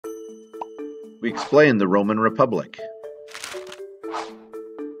We explain the Roman Republic.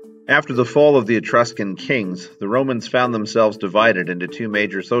 After the fall of the Etruscan kings, the Romans found themselves divided into two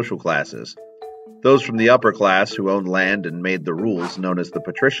major social classes. Those from the upper class who owned land and made the rules, known as the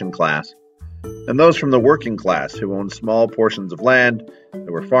patrician class, and those from the working class who owned small portions of land. They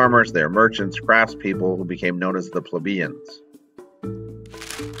were farmers, they were merchants, craftspeople who became known as the plebeians.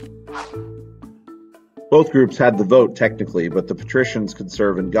 Both groups had the vote technically, but the patricians could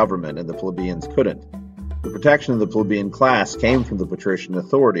serve in government and the plebeians couldn't. The protection of the plebeian class came from the patrician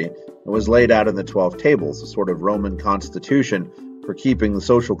authority and was laid out in the 12 Tables, a sort of Roman constitution for keeping the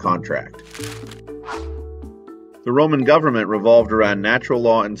social contract. The Roman government revolved around natural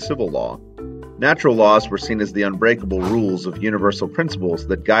law and civil law. Natural laws were seen as the unbreakable rules of universal principles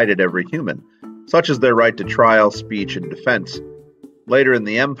that guided every human, such as their right to trial, speech, and defense. Later in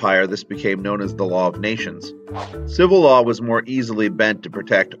the empire, this became known as the law of nations. Civil law was more easily bent to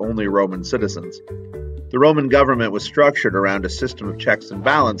protect only Roman citizens. The Roman government was structured around a system of checks and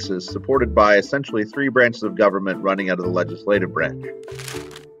balances, supported by essentially three branches of government running out of the legislative branch.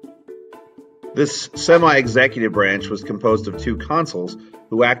 This semi-executive branch was composed of two consuls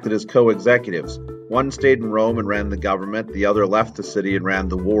who acted as co-executives. One stayed in Rome and ran the government, the other left the city and ran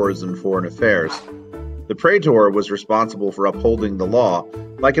the wars and foreign affairs. The praetor was responsible for upholding the law,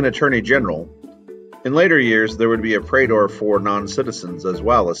 like an attorney general. In later years, there would be a praetor for non-citizens as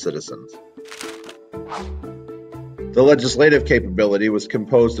well as citizens. The legislative capability was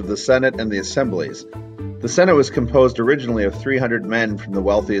composed of the Senate and the assemblies. The Senate was composed originally of 300 men from the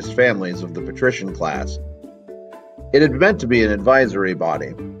wealthiest families of the patrician class. It had meant to be an advisory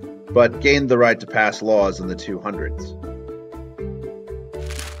body, but gained the right to pass laws in the 200s.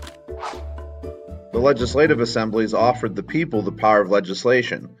 The legislative assemblies offered the people the power of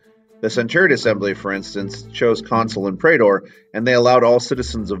legislation. The centuriate assembly, for instance, chose consul and praetor, and they allowed all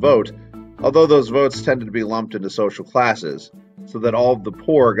citizens a vote, although those votes tended to be lumped into social classes, so that all of the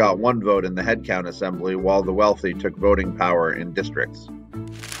poor got one vote in the headcount assembly, while the wealthy took voting power in districts.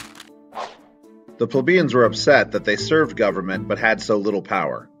 The plebeians were upset that they served government but had so little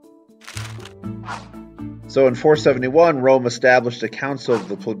power. So in 471, Rome established a council of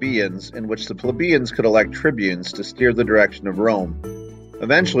the plebeians, in which the plebeians could elect tribunes to steer the direction of Rome.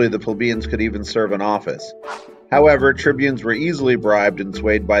 Eventually, the plebeians could even serve in office. However, tribunes were easily bribed and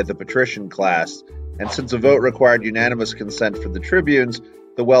swayed by the patrician class, and since a vote required unanimous consent for the tribunes,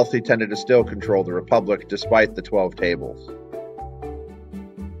 the wealthy tended to still control the republic despite the 12 Tables.